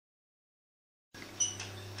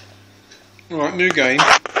Alright, new game.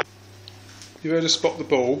 You've heard of Spot the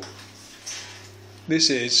Ball. This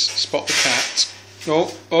is Spot the Cat.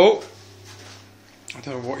 Oh! I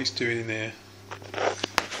don't know what he's doing in there.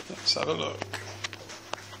 Let's have a look.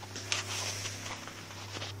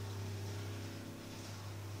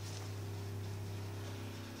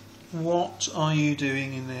 What are you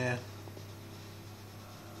doing in there?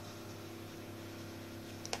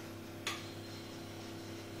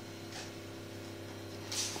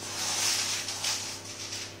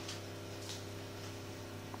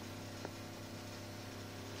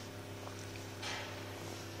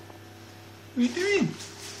 What are you doing?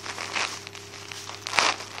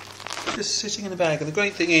 Just sitting in the bag, and the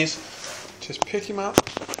great thing is, just pick him up,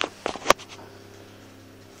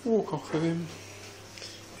 walk off with him.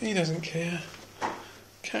 He doesn't care.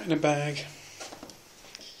 Cat in a bag,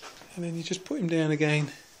 and then you just put him down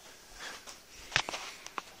again.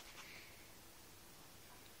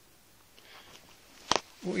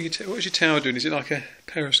 What's your tower doing? Is it like a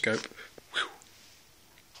periscope?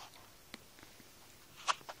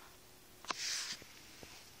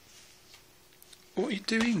 What are you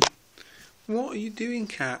doing? What are you doing,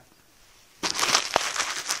 cat?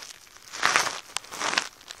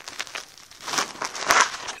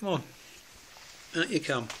 Come on. Out you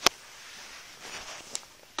come.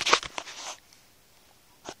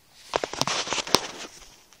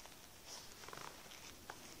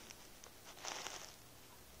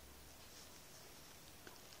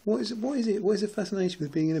 What is it? What is it? What is the fascination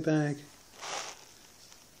with being in a bag?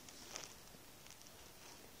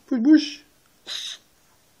 Bush.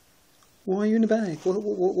 Why are you in a bag?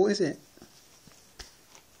 What is it?